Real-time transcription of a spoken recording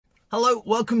Hello,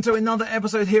 welcome to another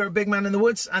episode here at Big Man in the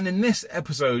Woods, and in this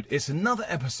episode, it's another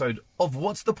episode of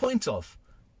What's the Point Of?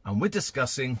 And we're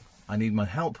discussing, I need my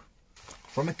help,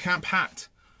 from a camp hat.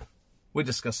 We're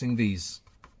discussing these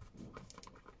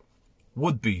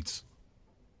wood beads.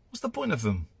 What's the point of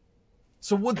them?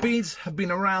 So wood beads have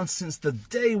been around since the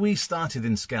day we started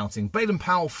in scouting.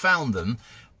 Baden-Powell found them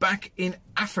back in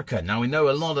Africa. Now we know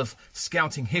a lot of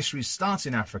scouting history starts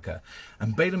in Africa,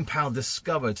 and Baden-Powell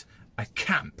discovered a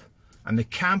camp. And the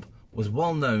camp was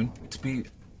well known to be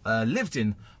lived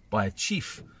in by a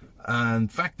chief. In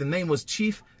fact, the name was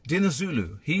Chief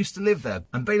Dinizulu. He used to live there.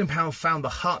 And Baden-Powell found the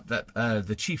hut that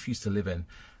the chief used to live in.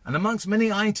 And amongst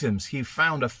many items, he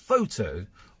found a photo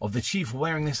of the chief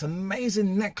wearing this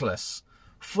amazing necklace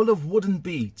full of wooden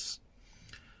beads.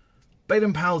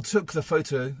 Baden-Powell took the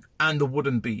photo and the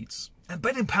wooden beads. And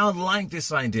Baden-Powell liked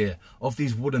this idea of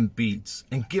these wooden beads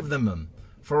and give them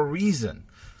for a reason.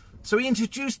 So he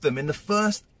introduced them in the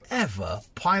first ever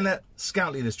pilot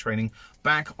scout leaders training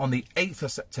back on the 8th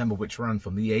of September, which ran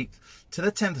from the 8th to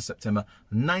the 10th of September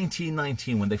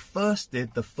 1919, when they first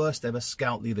did the first ever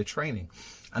scout leader training.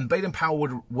 And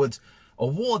Baden-Powell would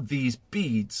award these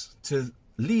beads to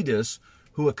leaders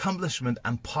who accomplished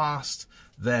and passed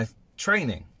their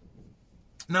training.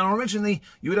 Now originally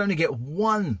you would only get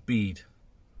one bead,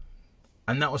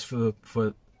 and that was for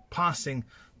passing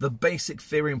the basic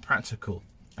theory and practical.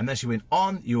 And as you went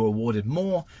on, you were awarded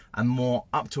more and more,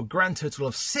 up to a grand total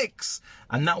of 6.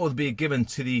 And that would be given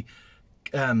to the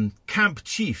camp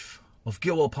chief of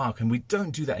Gilwell Park. And we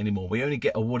don't do that anymore. We only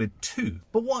get awarded 2.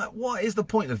 But what is the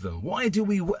point of them? Why do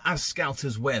we, as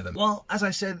scouters, wear them? Well, as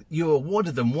I said, you're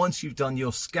awarded them once you've done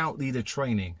your scout leader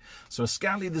training. So as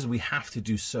scout leaders, we have to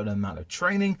do a certain amount of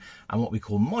training and what we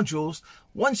call modules.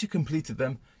 Once you completed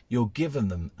them, you're given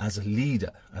them as a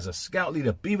leader, as a scout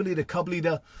leader, beaver leader, cub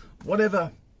leader,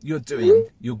 whatever you're doing,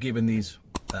 you're given these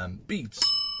beads.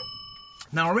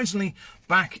 Now originally,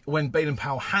 back when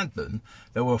Baden-Powell had them,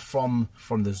 they were from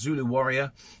the Zulu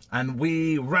warrior, and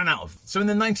we ran out of them. So in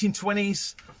the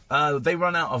 1920s, they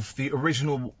ran out of the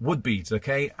original wood beads,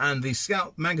 okay? And the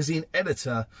Scout magazine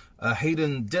editor,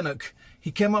 Hayden Dinnock,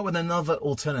 he came up with another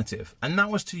alternative, and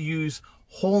that was to use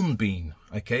hornbeam,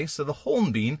 okay? So the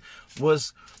hornbeam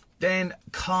was then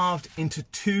carved into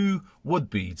 2 wood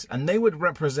beads, and they would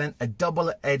represent a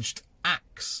double-edged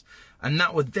axe, and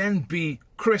that would then be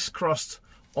crisscrossed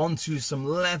onto some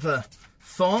leather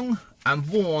thong and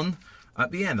worn at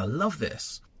the end. I love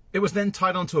this. It was then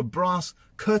tied onto a brass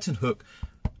curtain hook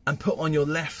and put on your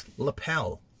left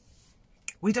lapel.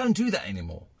 We don't do that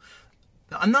anymore.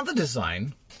 Another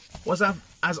design was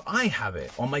as I have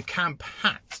it on my camp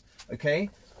hat, okay?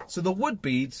 So the wood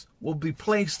beads will be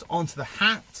placed onto the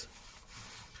hat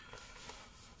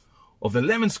of the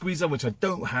lemon squeezer, which I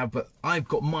don't have, but I've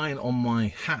got mine on my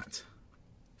hat.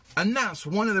 And that's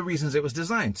one of the reasons it was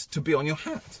designed, to be on your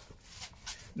hat.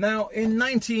 Now, in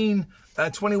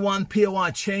 1921, POI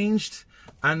changed,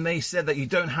 and they said that you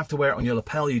don't have to wear it on your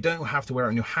lapel, you don't have to wear it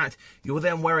on your hat, you will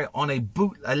then wear it on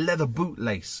a leather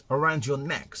bootlace around your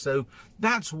neck. So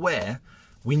that's where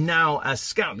we now, as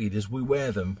scout leaders, we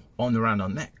wear them around our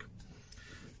neck.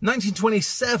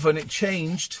 1927, it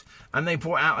changed, and they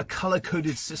brought out a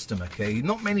color-coded system, okay?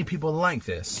 Not many people like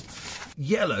this.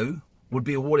 Yellow would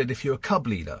be awarded if you're a cub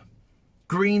leader.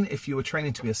 Green if you were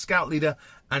training to be a scout leader.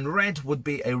 And red would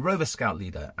be a rover scout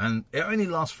leader. And it only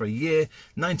lasts for a year.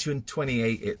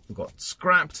 1928, it got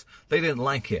scrapped. They didn't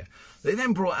like it. They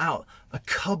then brought out a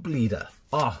cub leader.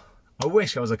 Oh, I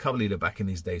wish I was a cub leader back in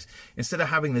these days. Instead of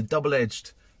having the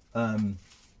double-edged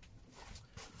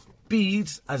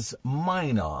beads, as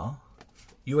mine are,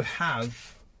 you would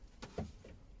have,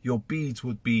 your beads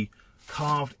would be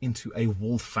carved into a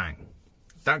wolf fang.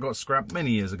 That got scrapped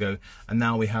many years ago, and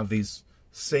now we have these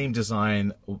same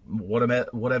design.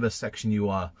 Whatever section you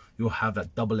are, you'll have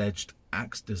that double-edged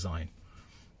axe design.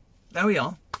 There we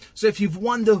are. So if you've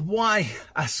wondered why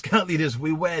as scout leaders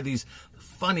we wear these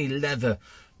funny leather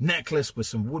necklace with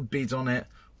some wood beads on it,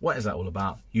 what is that all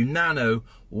about? You now know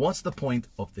what's the point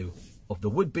of the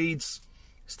wood beads.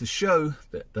 It's to show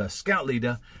that the scout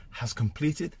leader has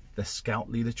completed the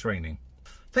scout leader training.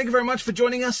 Thank you very much for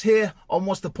joining us here on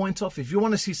What's the Point Of? If you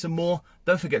want to see some more,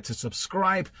 don't forget to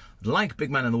subscribe, like Big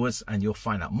Man in the Woods, and you'll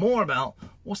find out more about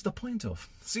What's the Point Of.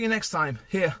 See you next time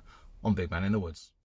here on Big Man in the Woods.